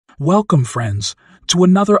Welcome, friends, to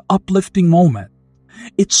another uplifting moment.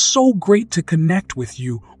 It's so great to connect with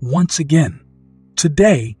you once again.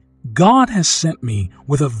 Today, God has sent me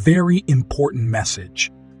with a very important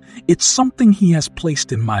message. It's something He has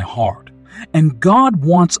placed in my heart, and God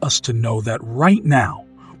wants us to know that right now,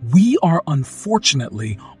 we are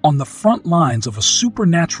unfortunately on the front lines of a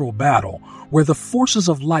supernatural battle where the forces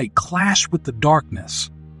of light clash with the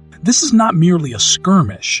darkness. This is not merely a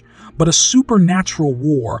skirmish, but a supernatural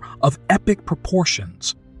war of epic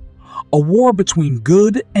proportions. A war between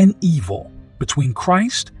good and evil, between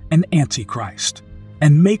Christ and Antichrist.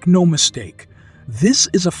 And make no mistake, this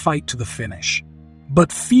is a fight to the finish.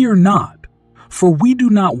 But fear not, for we do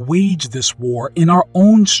not wage this war in our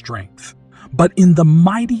own strength, but in the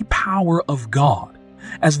mighty power of God.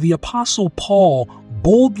 As the Apostle Paul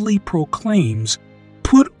boldly proclaims,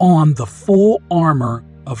 put on the full armor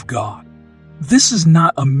of God. This is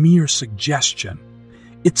not a mere suggestion.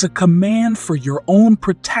 It's a command for your own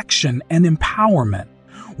protection and empowerment.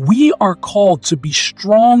 We are called to be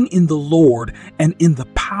strong in the Lord and in the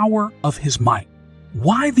power of His might.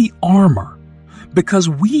 Why the armor? Because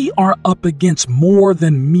we are up against more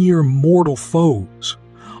than mere mortal foes.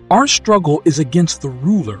 Our struggle is against the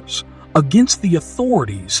rulers, against the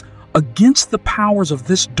authorities, against the powers of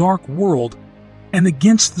this dark world, and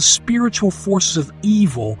against the spiritual forces of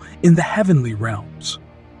evil in the heavenly realms.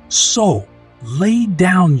 So, lay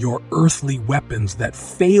down your earthly weapons that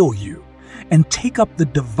fail you and take up the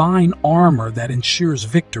divine armor that ensures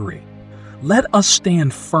victory. Let us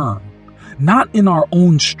stand firm, not in our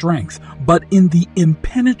own strength, but in the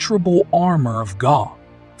impenetrable armor of God.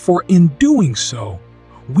 For in doing so,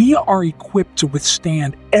 we are equipped to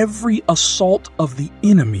withstand every assault of the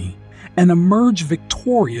enemy and emerge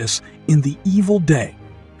victorious in the evil day.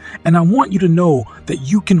 And I want you to know that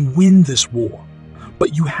you can win this war,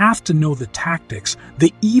 but you have to know the tactics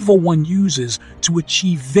the evil one uses to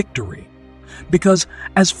achieve victory. Because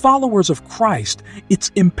as followers of Christ,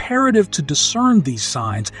 it's imperative to discern these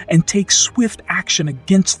signs and take swift action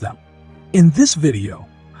against them. In this video,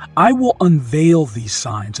 I will unveil these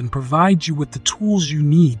signs and provide you with the tools you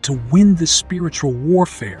need to win this spiritual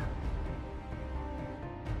warfare.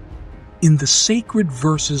 In the sacred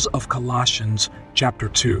verses of Colossians chapter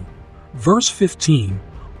 2, verse 15,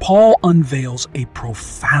 Paul unveils a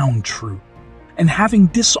profound truth. And having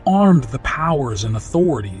disarmed the powers and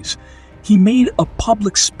authorities, he made a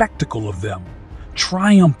public spectacle of them,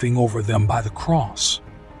 triumphing over them by the cross.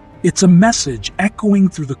 It's a message echoing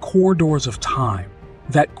through the corridors of time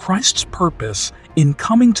that Christ's purpose in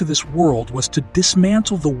coming to this world was to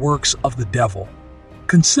dismantle the works of the devil.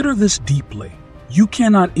 Consider this deeply. You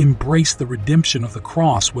cannot embrace the redemption of the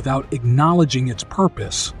cross without acknowledging its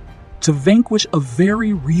purpose, to vanquish a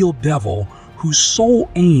very real devil whose sole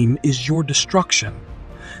aim is your destruction.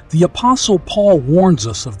 The Apostle Paul warns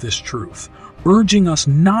us of this truth, urging us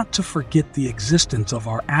not to forget the existence of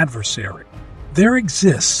our adversary. There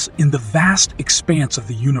exists in the vast expanse of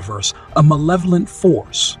the universe a malevolent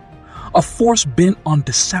force, a force bent on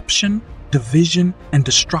deception, division, and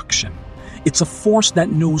destruction. It's a force that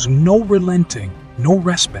knows no relenting, no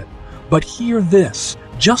respite. But hear this,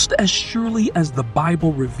 just as surely as the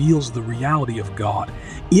Bible reveals the reality of God,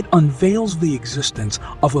 it unveils the existence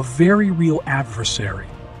of a very real adversary,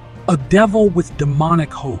 a devil with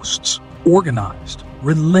demonic hosts, organized,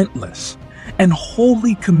 relentless, and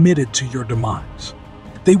wholly committed to your demise.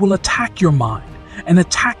 They will attack your mind, and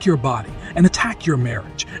attack your body, and attack your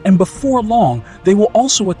marriage, and before long, they will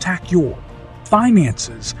also attack your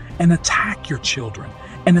finances, and attack your children,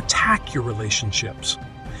 and attack your relationships.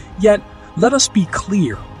 Yet, let us be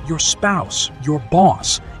clear, your spouse, your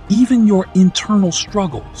boss, even your internal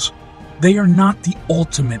struggles, they are not the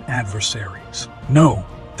ultimate adversaries. No,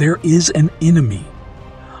 there is an enemy,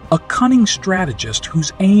 a cunning strategist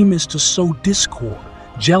whose aim is to sow discord,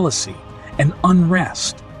 jealousy, and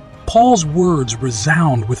unrest. Paul's words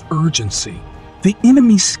resound with urgency. The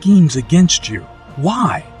enemy schemes against you.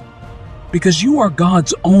 Why? Because you are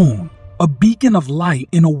God's own, a beacon of light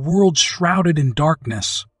in a world shrouded in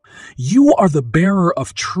darkness. You are the bearer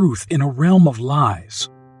of truth in a realm of lies.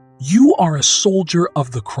 You are a soldier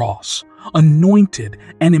of the cross, anointed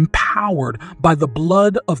and empowered by the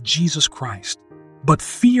blood of Jesus Christ. But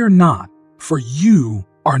fear not, for you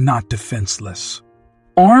are not defenseless.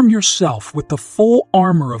 Arm yourself with the full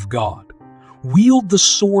armor of God. Wield the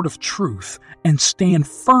sword of truth and stand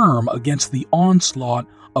firm against the onslaught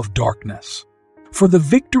of darkness. For the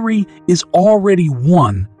victory is already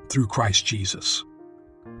won through Christ Jesus.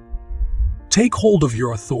 Take hold of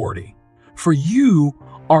your authority, for you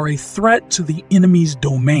are a threat to the enemy's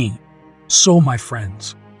domain. So, my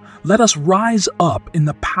friends, Let us rise up in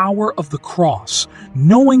the power of the cross,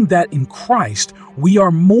 knowing that in Christ we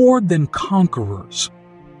are more than conquerors.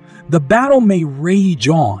 The battle may rage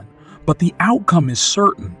on, but the outcome is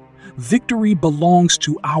certain. Victory belongs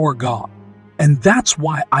to our God. And that's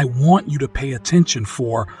why I want you to pay attention,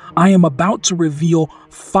 for I am about to reveal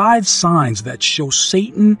 5 signs that show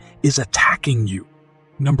Satan is attacking you.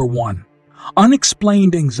 Number 1,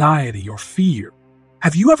 unexplained anxiety or fear.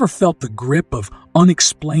 Have you ever felt the grip of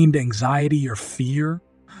unexplained anxiety or fear,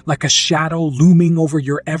 like a shadow looming over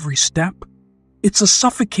your every step? It's a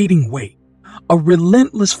suffocating weight, a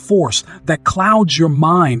relentless force that clouds your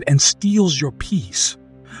mind and steals your peace.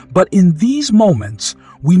 But in these moments,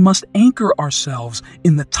 we must anchor ourselves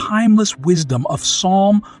in the timeless wisdom of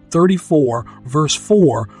Psalm 34, verse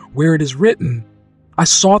 4, where it is written, "I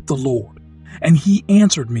sought the Lord, and he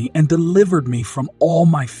answered me and delivered me from all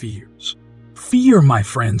my fears." Fear, my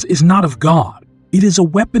friends, is not of God. It is a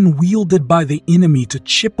weapon wielded by the enemy to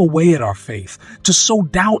chip away at our faith, to sow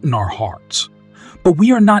doubt in our hearts. But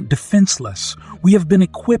we are not defenseless. We have been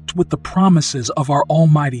equipped with the promises of our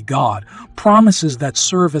Almighty God, promises that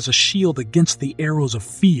serve as a shield against the arrows of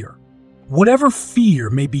fear. Whatever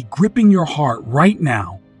fear may be gripping your heart right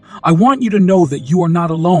now, I want you to know that you are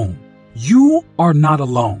not alone. You are not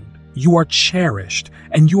alone. You are cherished,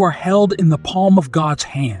 and you are held in the palm of God's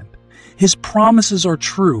hand. His promises are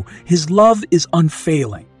true. His love is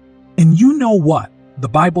unfailing. And you know what? The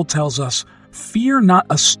Bible tells us, fear not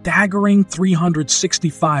a staggering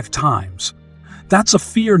 365 times. That's a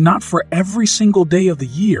fear not for every single day of the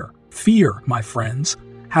year. Fear, my friends,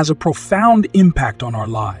 has a profound impact on our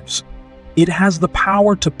lives. It has the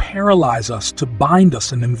power to paralyze us, to bind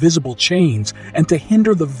us in invisible chains, and to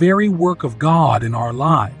hinder the very work of God in our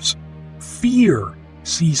lives. Fear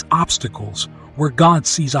sees obstacles where God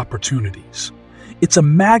sees opportunities. It's a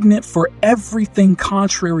magnet for everything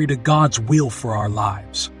contrary to God's will for our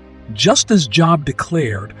lives. Just as Job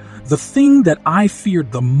declared, "The thing that I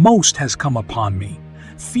feared the most has come upon me."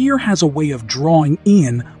 Fear has a way of drawing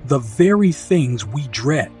in the very things we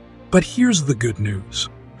dread. But here's the good news.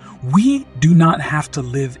 We do not have to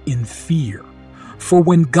live in fear. For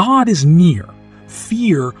when God is near,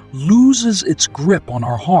 fear loses its grip on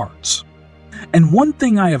our hearts. And one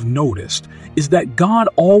thing I have noticed is that God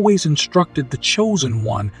always instructed the chosen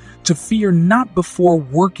one to fear not before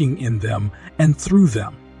working in them and through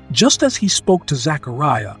them. Just as he spoke to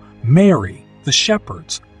Zechariah, Mary, the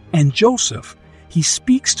shepherds, and Joseph, he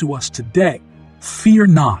speaks to us today. Fear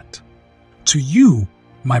not. To you,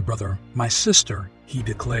 my brother, my sister, he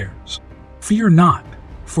declares. Fear not,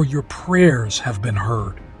 for your prayers have been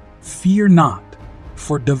heard. Fear not,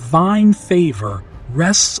 for divine favor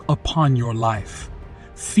rests upon your life.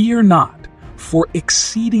 Fear not, for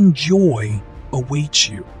exceeding joy awaits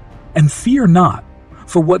you. And fear not,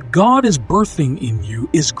 for what God is birthing in you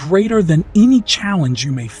is greater than any challenge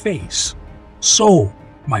you may face. So,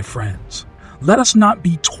 my friends, let us not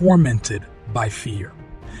be tormented by fear.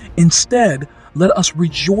 Instead, let us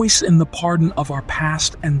rejoice in the pardon of our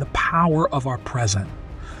past and the power of our present.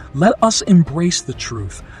 Let us embrace the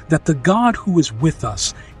truth that the God who is with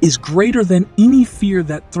us is greater than any fear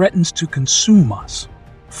that threatens to consume us.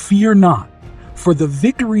 Fear not, for the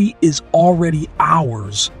victory is already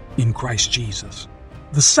ours in Christ Jesus.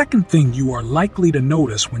 The second thing you are likely to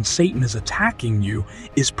notice when Satan is attacking you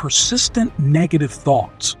is persistent negative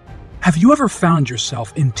thoughts. Have you ever found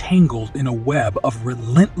yourself entangled in a web of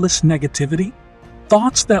relentless negativity?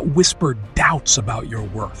 Thoughts that whisper doubts about your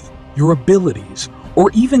worth, your abilities, or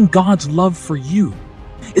even God's love for you.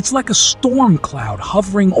 It's like a storm cloud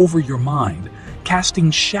hovering over your mind,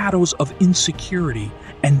 casting shadows of insecurity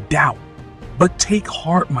and doubt. But take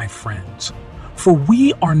heart, my friends, for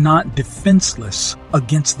we are not defenseless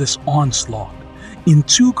against this onslaught. In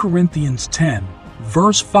 2 Corinthians 10,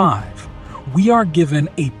 verse 5, we are given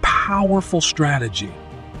a powerful strategy.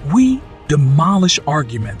 We demolish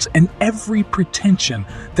arguments and every pretension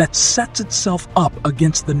that sets itself up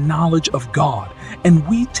against the knowledge of God, and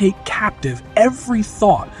we take captive every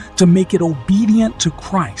thought to make it obedient to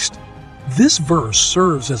Christ. This verse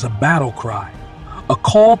serves as a battle cry, a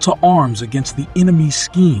call to arms against the enemy's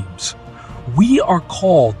schemes. We are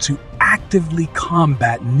called to actively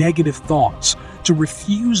combat negative thoughts, to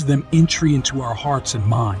refuse them entry into our hearts and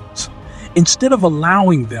minds. Instead of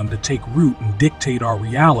allowing them to take root and dictate our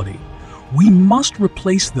reality, we must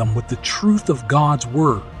replace them with the truth of God's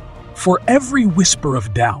Word. For every whisper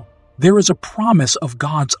of doubt, there is a promise of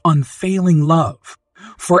God's unfailing love.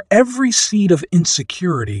 For every seed of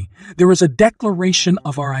insecurity, there is a declaration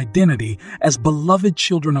of our identity as beloved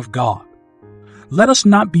children of God. Let us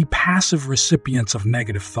not be passive recipients of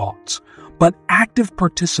negative thoughts, but active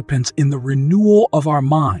participants in the renewal of our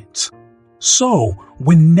minds. So,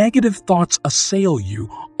 when negative thoughts assail you,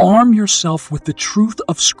 arm yourself with the truth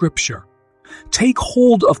of Scripture. Take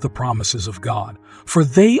hold of the promises of God, for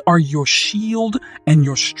they are your shield and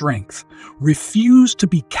your strength. Refuse to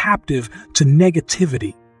be captive to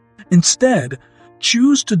negativity. Instead,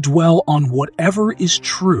 choose to dwell on whatever is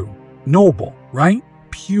true, noble, right,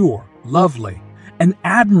 pure, lovely, and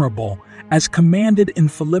admirable, as commanded in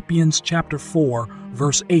Philippians chapter 4,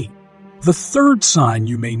 verse 8. The third sign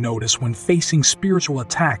you may notice when facing spiritual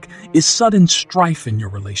attack is sudden strife in your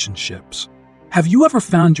relationships. Have you ever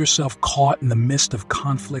found yourself caught in the midst of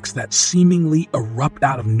conflicts that seemingly erupt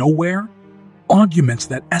out of nowhere? Arguments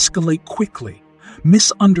that escalate quickly,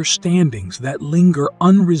 misunderstandings that linger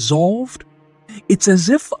unresolved? It's as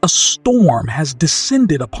if a storm has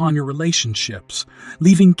descended upon your relationships,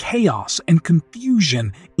 leaving chaos and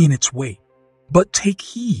confusion in its wake. But take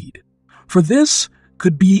heed, for this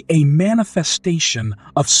could be a manifestation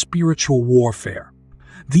of spiritual warfare.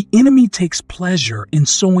 The enemy takes pleasure in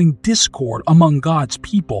sowing discord among God's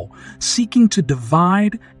people, seeking to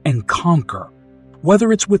divide and conquer.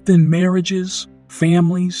 Whether it's within marriages,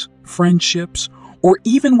 families, friendships, or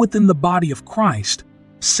even within the body of Christ,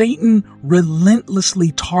 Satan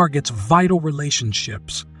relentlessly targets vital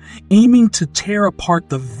relationships, aiming to tear apart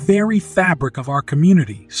the very fabric of our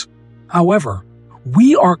communities. However,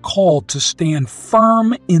 we are called to stand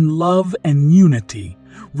firm in love and unity,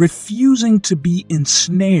 refusing to be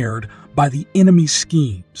ensnared by the enemy's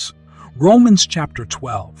schemes. Romans chapter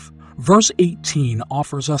 12, verse 18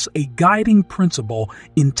 offers us a guiding principle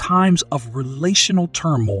in times of relational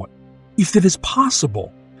turmoil. If it is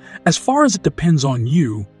possible, as far as it depends on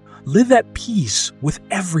you, live at peace with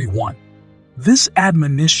everyone. This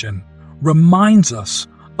admonition reminds us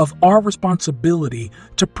of our responsibility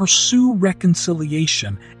to pursue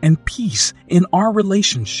reconciliation and peace in our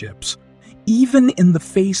relationships, even in the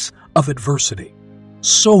face of adversity.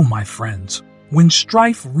 So, my friends, when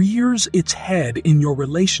strife rears its head in your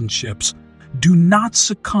relationships, do not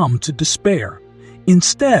succumb to despair.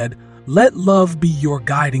 Instead, let love be your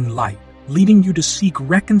guiding light, leading you to seek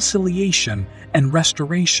reconciliation and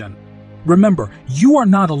restoration. Remember, you are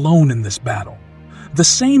not alone in this battle. The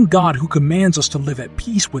same God who commands us to live at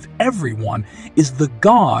peace with everyone is the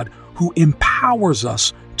God who empowers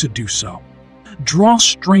us to do so. Draw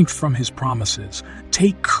strength from His promises,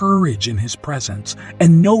 take courage in His presence,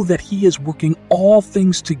 and know that He is working all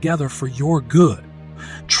things together for your good.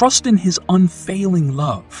 Trust in His unfailing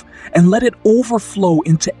love, and let it overflow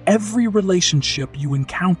into every relationship you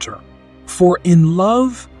encounter. For in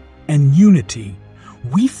love and unity,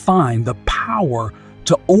 we find the power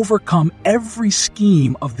to overcome every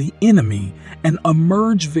scheme of the enemy and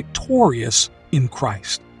emerge victorious in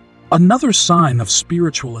Christ. Another sign of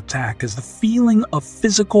spiritual attack is the feeling of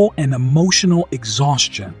physical and emotional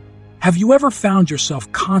exhaustion. Have you ever found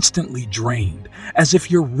yourself constantly drained, as if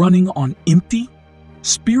you're running on empty?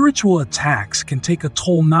 Spiritual attacks can take a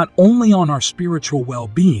toll not only on our spiritual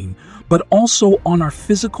well-being, but also on our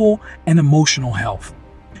physical and emotional health.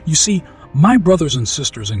 You see, my brothers and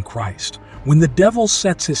sisters in Christ, when the devil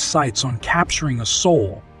sets his sights on capturing a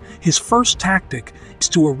soul, his first tactic is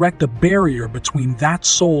to erect a barrier between that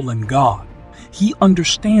soul and God. He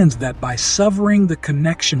understands that by severing the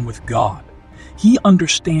connection with God, he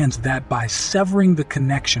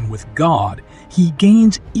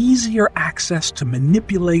gains easier access to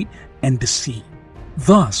manipulate and deceive.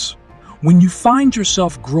 Thus, when you find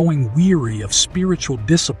yourself growing weary of spiritual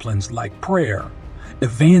disciplines like prayer,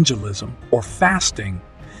 evangelism, or fasting,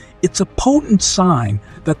 it's a potent sign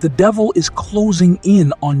that the devil is closing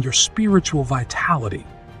in on your spiritual vitality.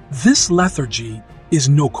 This lethargy is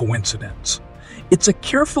no coincidence. It's a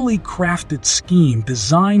carefully crafted scheme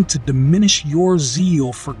designed to diminish your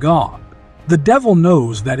zeal for God. The devil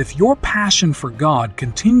knows that if your passion for God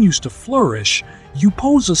continues to flourish, you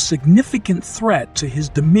pose a significant threat to his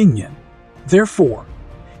dominion. Therefore,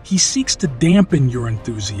 he seeks to dampen your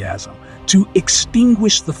enthusiasm, to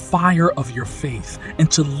extinguish the fire of your faith, and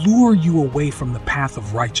to lure you away from the path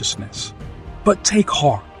of righteousness. But take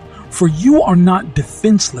heart, for you are not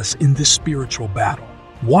defenseless in this spiritual battle.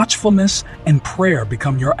 Watchfulness and prayer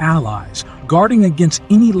become your allies, guarding against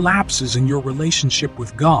any lapses in your relationship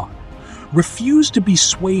with God. Refuse to be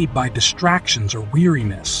swayed by distractions or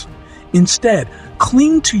weariness. Instead,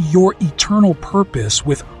 cling to your eternal purpose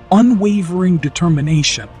with unwavering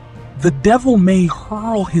determination. The devil may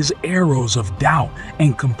hurl his arrows of doubt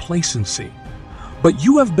and complacency, but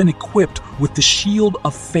you have been equipped with the shield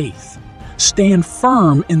of faith. Stand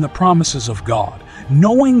firm in the promises of God,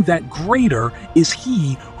 knowing that greater is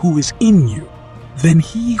He who is in you than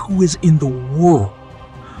he who is in the world.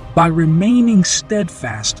 By remaining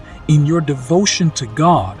steadfast in your devotion to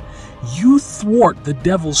God, you thwart the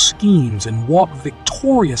devil's schemes and walk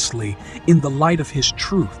victoriously in the light of his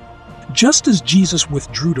truth. Just as Jesus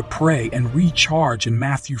withdrew to pray and recharge in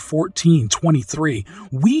Matthew 14:23,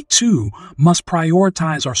 we too must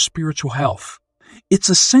prioritize our spiritual health. It's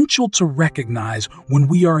essential to recognize when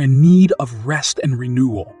we are in need of rest and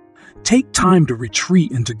renewal. Take time to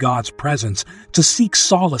retreat into God's presence to seek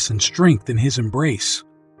solace and strength in His embrace.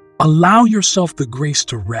 Allow yourself the grace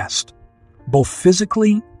to rest, both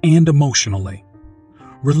physically and emotionally.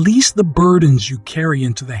 Release the burdens you carry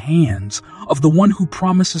into the hands of the one who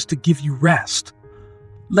promises to give you rest.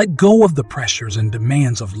 Let go of the pressures and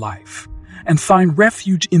demands of life and find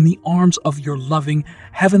refuge in the arms of your loving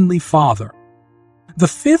Heavenly Father. The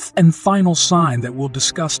fifth and final sign that we'll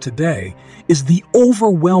discuss today is the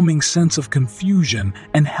overwhelming sense of confusion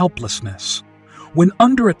and helplessness. When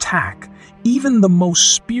under attack, even the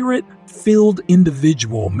most spirit-filled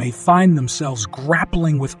individual may find themselves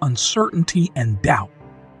grappling with uncertainty and doubt.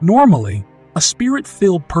 Normally, a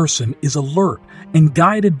spirit-filled person is alert and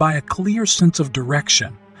guided by a clear sense of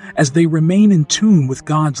direction as they remain in tune with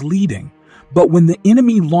God's leading. But when the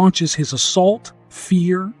enemy launches his assault,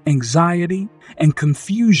 fear, anxiety, and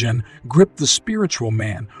confusion grip the spiritual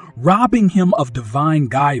man, robbing him of divine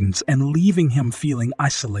guidance and leaving him feeling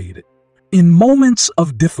isolated. In moments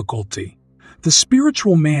of difficulty, the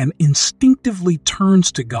spiritual man instinctively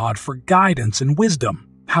turns to God for guidance and wisdom.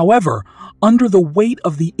 However, under the weight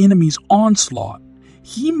of the enemy's onslaught,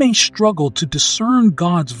 he may struggle to discern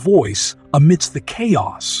God's voice amidst the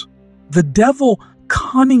chaos. The devil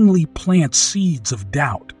cunningly plants seeds of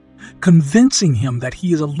doubt, convincing him that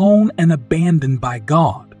he is alone and abandoned by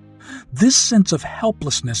God. This sense of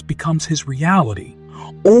helplessness becomes his reality,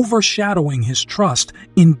 overshadowing his trust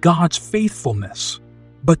in God's faithfulness.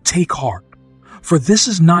 But take heart, for this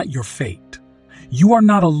is not your fate. You are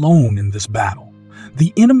not alone in this battle.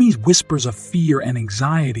 The enemy's whispers of fear and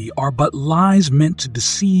anxiety are but lies meant to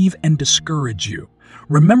deceive and discourage you.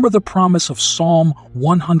 Remember the promise of Psalm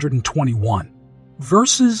 121,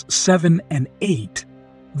 verses 7 and 8.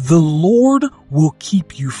 The Lord will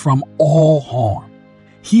keep you from all harm.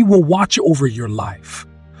 He will watch over your life.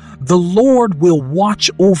 The Lord will watch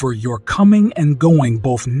over your coming and going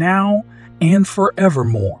both now and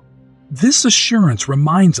forevermore. This assurance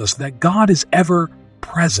reminds us that God is ever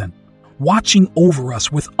present, watching over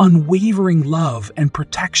us with unwavering love and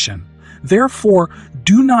protection. Therefore,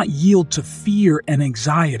 do not yield to fear and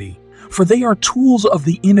anxiety, for they are tools of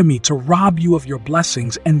the enemy to rob you of your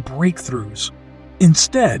blessings and breakthroughs.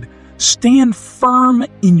 Instead, stand firm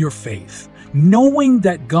in your faith, knowing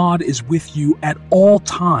that God is with you at all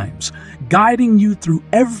times, guiding you through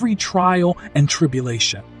every trial and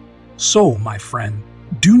tribulation. So, my friend,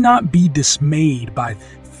 do not be dismayed by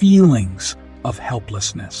feelings of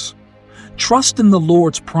helplessness. Trust in the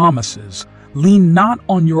Lord's promises, lean not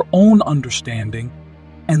on your own understanding,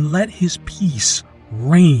 and let His peace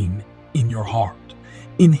reign in your heart.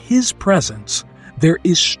 In His presence, there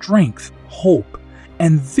is strength, hope,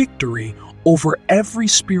 and victory over every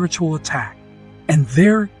spiritual attack. And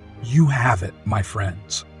there you have it, my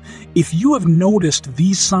friends. If you have noticed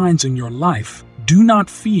these signs in your life, do not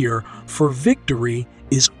fear, for victory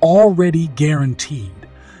is already guaranteed.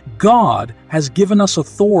 God has given us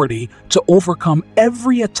authority to overcome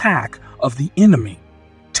every attack of the enemy.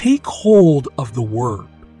 Take hold of the Word,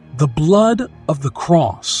 the blood of the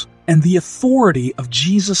cross, and the authority of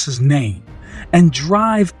Jesus' name, and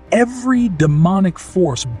drive every demonic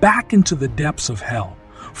force back into the depths of hell.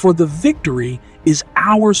 For the victory is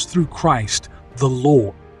ours through Christ, the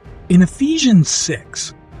Lord. In Ephesians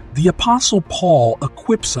 6, the Apostle Paul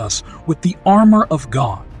equips us with the armor of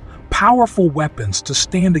God, powerful weapons to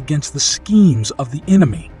stand against the schemes of the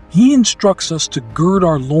enemy. He instructs us to gird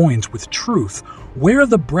our loins with truth, wear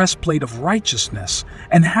the breastplate of righteousness,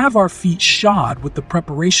 and have our feet shod with the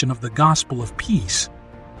preparation of the gospel of peace.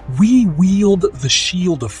 We wield the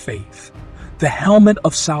shield of faith, the helmet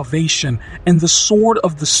of salvation, and the sword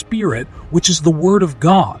of the Spirit, which is the Word of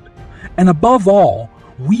God. And above all,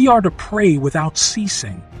 we are to pray without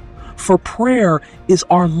ceasing. For prayer is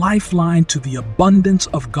our lifeline to the abundance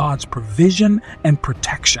of God's provision and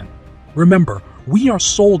protection. Remember, we are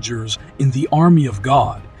soldiers in the army of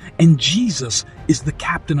God, and Jesus is the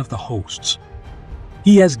captain of the hosts.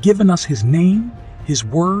 He has given us His name, His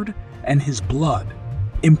word, and His blood,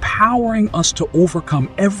 empowering us to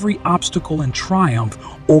overcome every obstacle and triumph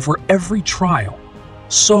over every trial.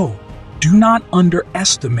 So, do not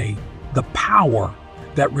underestimate the power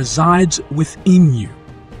that resides within you.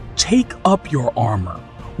 Take up your armor,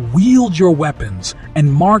 Wield your weapons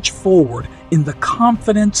and march forward in the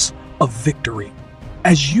confidence of victory.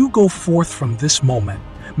 As you go forth from this moment,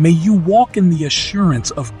 may you walk in the assurance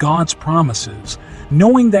of God's promises,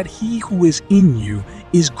 knowing that He who is in you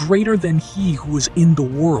is greater than he who is in the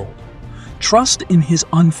world. Trust in His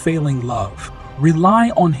unfailing love, rely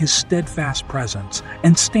on His steadfast presence,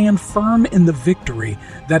 and stand firm in the victory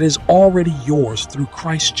that is already yours through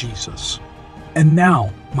Christ Jesus. And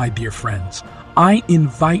now, my dear friends, I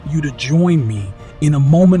invite you to join me in a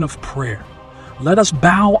moment of prayer. Let us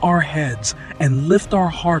bow our heads and lift our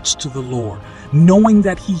hearts to the Lord, knowing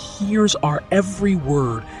that He hears our every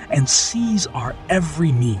word and sees our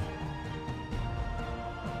every need.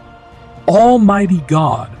 Almighty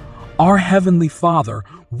God, our Heavenly Father,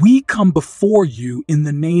 we come before you in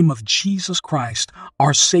the name of Jesus Christ,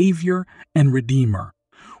 our Savior and Redeemer.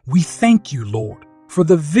 We thank you, Lord, for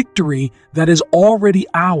the victory that is already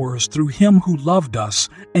ours through Him who loved us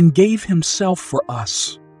and gave Himself for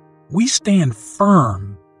us. We stand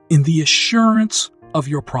firm in the assurance of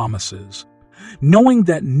your promises, knowing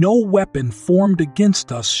that no weapon formed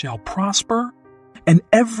against us shall prosper, and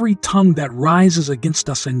every tongue that rises against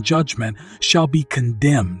us in judgment shall be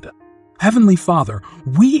condemned. Heavenly Father,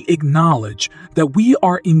 we acknowledge that we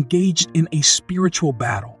are engaged in a spiritual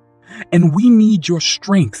battle, and we need your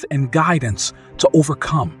strength and guidance to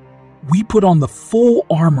overcome. We put on the full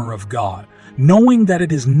armor of God, knowing that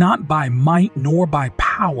it is not by might nor by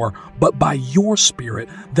power, but by your Spirit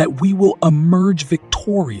that we will emerge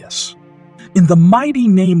victorious. In the mighty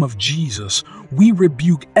name of Jesus, we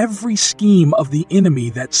rebuke every scheme of the enemy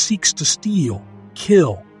that seeks to steal,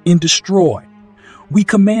 kill, and destroy. We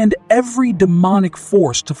command every demonic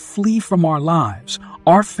force to flee from our lives,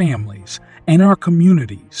 our families, and our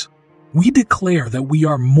communities. We declare that we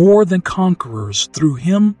are more than conquerors through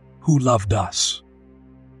Him who loved us.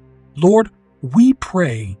 Lord, we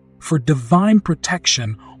pray for divine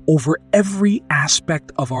protection over every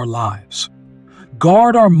aspect of our lives.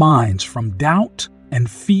 Guard our minds from doubt and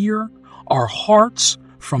fear, our hearts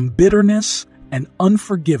from bitterness and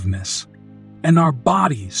unforgiveness, and our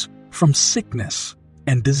bodies from sickness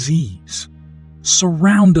and disease.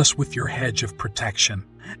 Surround us with your hedge of protection,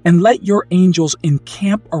 and let your angels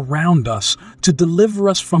encamp around us to deliver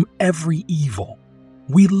us from every evil.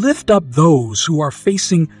 We lift up those who are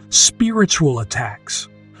facing spiritual attacks,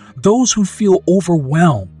 those who feel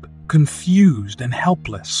overwhelmed, confused, and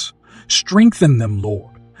helpless. Strengthen them,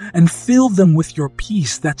 Lord, and fill them with your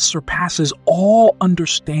peace that surpasses all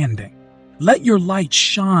understanding. Let your light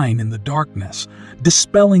shine in the darkness,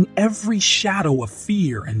 dispelling every shadow of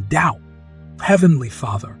fear and doubt. Heavenly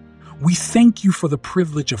Father, we thank you for the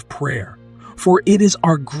privilege of prayer, for it is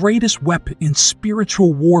our greatest weapon in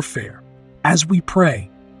spiritual warfare. As we pray,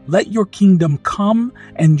 let your kingdom come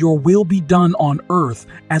and your will be done on earth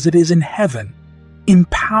as it is in heaven.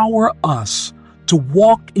 Empower us to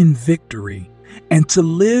walk in victory and to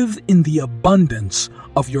live in the abundance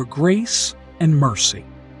of your grace and mercy.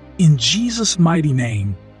 In Jesus' mighty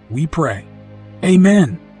name, we pray.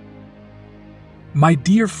 Amen. My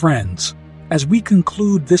dear friends, as we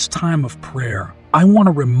conclude this time of prayer, I want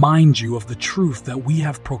to remind you of the truth that we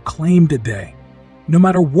have proclaimed today. No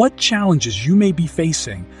matter what challenges you may be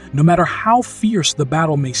facing, no matter how fierce the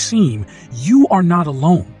battle may seem, you are not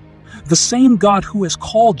alone. The same God who has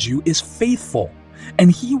called you is faithful,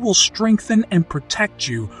 and He will strengthen and protect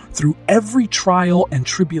you through every trial and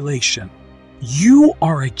tribulation. You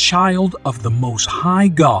are a child of the Most High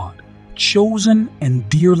God, chosen and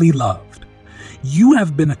dearly loved. You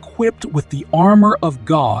have been equipped with the armor of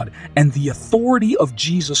God and the authority of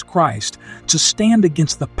Jesus Christ to stand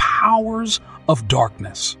against the powers of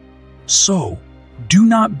darkness. So, do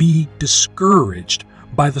not be discouraged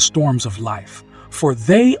by the storms of life, for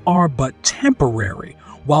they are but temporary,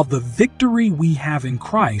 while the victory we have in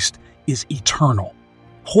Christ is eternal.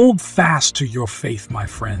 Hold fast to your faith, my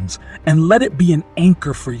friends, and let it be an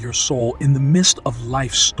anchor for your soul in the midst of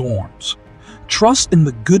life's storms. Trust in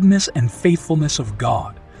the goodness and faithfulness of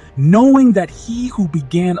God, knowing that He who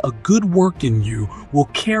began a good work in you will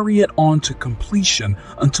carry it on to completion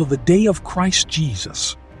until the day of Christ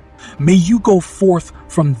Jesus. May you go forth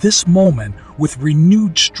from this moment with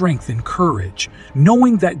renewed strength and courage,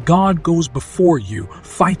 knowing that God goes before you,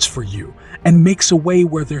 fights for you, and makes a way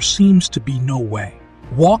where there seems to be no way.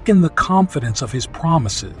 Walk in the confidence of His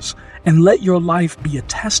promises, and let your life be a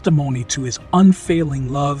testimony to His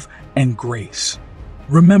unfailing love and grace.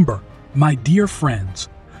 Remember, my dear friends,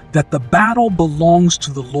 that the battle belongs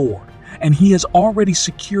to the Lord, and He has already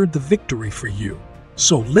secured the victory for you.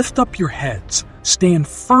 So lift up your heads, stand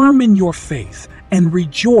firm in your faith, and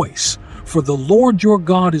rejoice, for the Lord your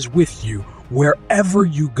God is with you wherever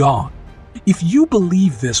you go. If you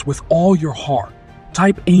believe this with all your heart,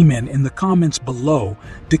 type Amen in the comments below,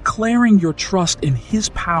 declaring your trust in His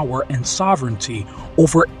power and sovereignty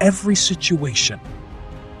over every situation.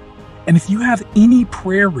 And if you have any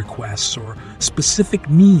prayer requests or specific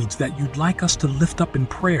needs that you'd like us to lift up in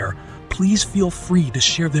prayer, please feel free to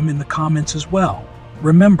share them in the comments as well.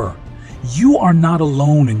 Remember, you are not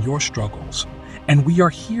alone in your struggles, and we are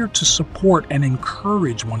here to support and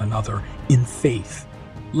encourage one another in faith.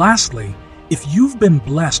 Lastly, if you've been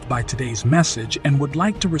blessed by today's message and would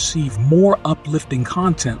like to receive more uplifting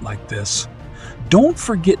content like this, don't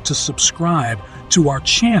forget to subscribe to our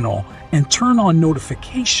channel and turn on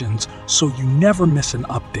notifications so you never miss an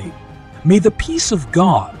update. May the peace of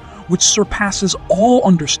God, which surpasses all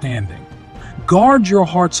understanding, guard your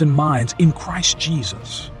hearts and minds in Christ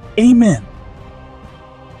Jesus. Amen.